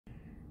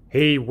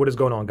Hey, what is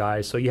going on,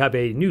 guys? So you have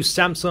a new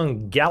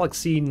Samsung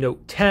Galaxy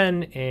Note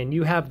 10 and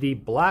you have the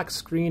black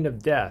screen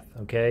of death,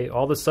 okay?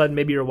 All of a sudden,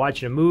 maybe you're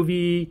watching a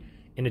movie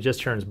and it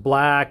just turns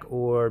black,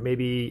 or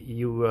maybe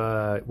you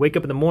wake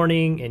up in the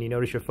morning and you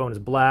notice your phone is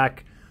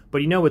black,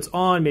 but you know it's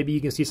on. Maybe you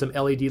can see some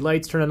LED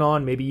lights turning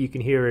on. Maybe you can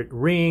hear it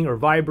ring or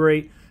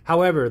vibrate.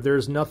 However,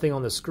 there's nothing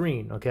on the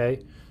screen,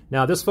 okay?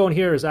 Now, this phone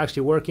here is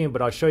actually working,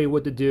 but I'll show you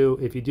what to do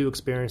if you do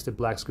experience the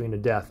black screen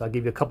of death. I'll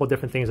give you a couple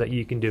different things that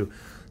you can do.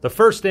 The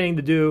first thing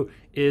to do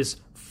is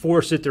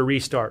force it to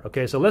restart,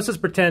 okay? So let's just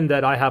pretend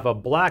that I have a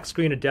black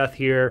screen of death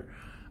here.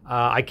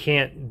 I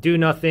can't do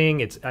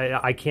nothing.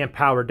 I can't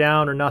power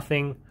down or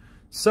nothing.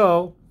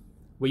 So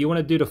what you want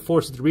to do to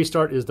force it to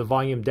restart is the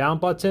volume down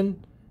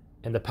button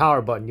and the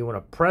power button. You want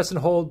to press and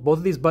hold both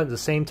of these buttons at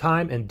the same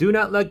time and do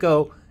not let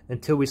go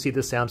until we see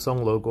the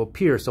Samsung logo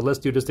appear. So let's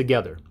do this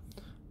together.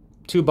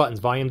 Two buttons,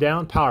 volume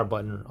down, power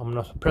button. I'm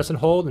going to press and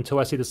hold until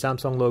I see the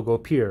Samsung logo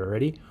appear.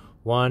 Ready?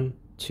 1,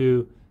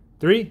 2,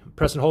 3.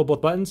 Press and hold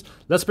both buttons.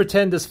 Let's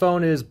pretend this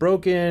phone is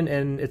broken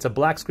and it's a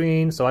black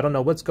screen, so I don't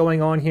know what's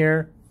going on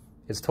here.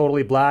 It's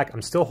totally black.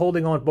 I'm still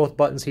holding on both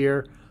buttons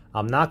here.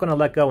 I'm not going to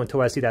let go until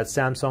I see that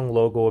Samsung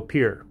logo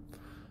appear.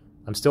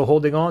 I'm still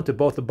holding on to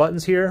both the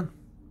buttons here,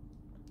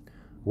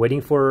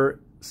 waiting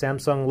for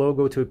Samsung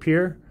logo to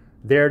appear.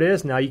 There it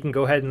is. Now you can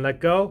go ahead and let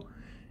go.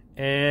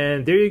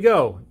 And there you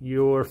go.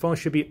 Your phone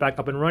should be back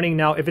up and running.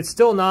 Now, if it's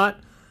still not,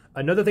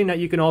 another thing that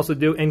you can also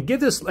do, and give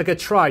this like a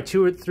try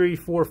 2 or 3,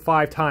 4,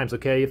 5 times,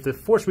 okay? If the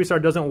force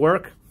restart doesn't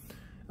work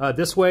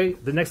this way,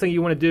 the next thing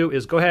you want to do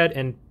is go ahead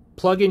and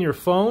plug in your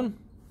phone,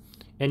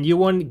 and you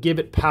want to give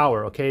it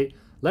power, okay?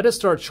 Let it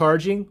start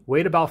charging.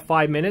 Wait about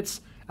 5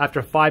 minutes.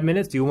 After 5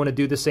 minutes, you want to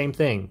do the same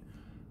thing.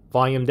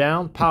 Volume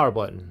down, power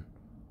button.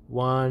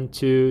 1,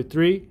 2,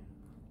 3.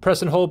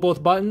 Press and hold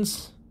both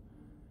buttons.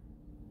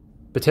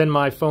 Pretend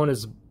my phone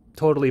is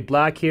totally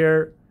black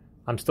here.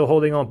 I'm still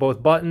holding on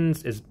both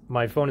buttons.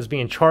 My phone is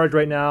being charged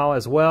right now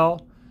as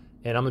well.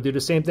 And I'm going to do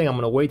the same thing. I'm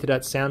going to wait till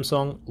that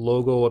Samsung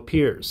logo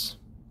appears.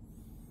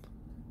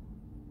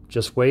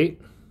 Just wait.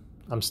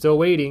 I'm still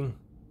waiting.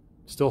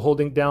 Still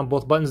holding down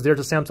both buttons. There's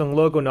the Samsung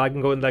logo. Now I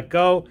can go and let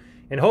go.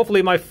 And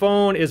hopefully my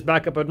phone is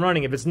back up and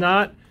running. If it's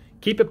not,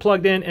 keep it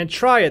plugged in and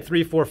try it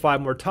 3, 4,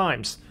 5 more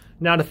times.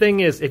 Now the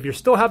thing is, if you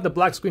still have the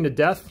black screen of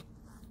death,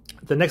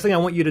 the next thing I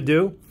want you to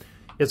do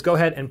is go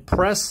ahead and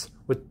press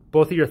with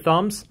both of your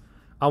thumbs.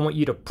 I want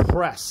you to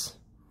press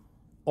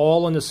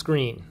all on the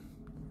screen.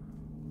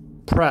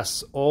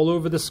 Press all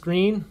over the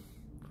screen.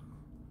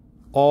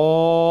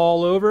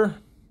 All over.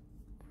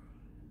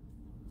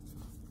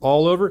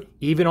 All over.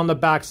 Even on the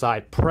back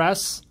side.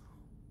 Press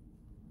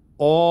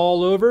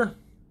all over.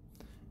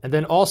 And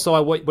then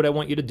also what I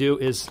want you to do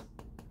is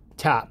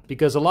tap.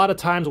 Because a lot of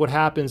times what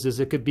happens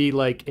is it could be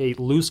like a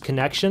loose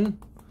connection.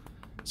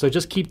 So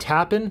just keep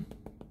tapping.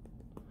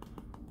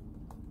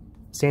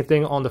 Same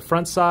thing on the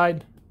front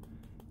side.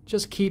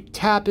 Just keep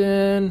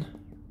tapping.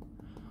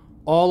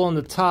 All on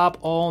the top,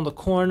 all on the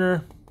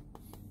corner.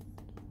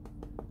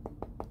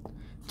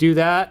 Do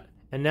that,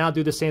 and now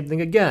do the same thing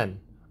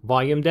again.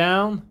 Volume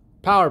down,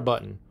 power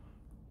button.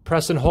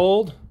 Press and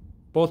hold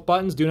both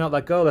buttons. Do not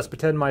let go. Let's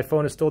pretend my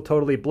phone is still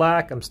totally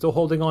black. I'm still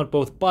holding on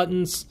both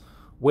buttons,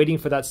 waiting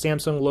for that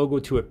Samsung logo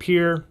to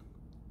appear.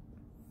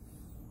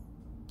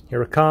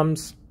 Here it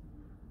comes.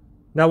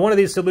 Now, one of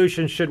these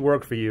solutions should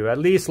work for you. At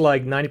least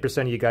like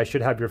 90% of you guys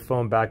should have your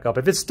phone back up.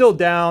 If it's still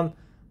down,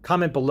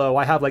 comment below.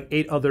 I have like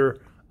 8 other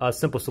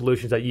simple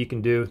solutions that you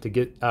can do to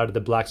get out of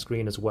the black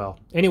screen as well.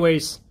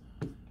 Anyways,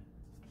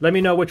 let me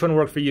know which one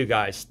worked for you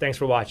guys. Thanks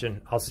for watching.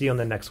 I'll see you on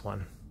the next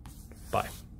one. Bye.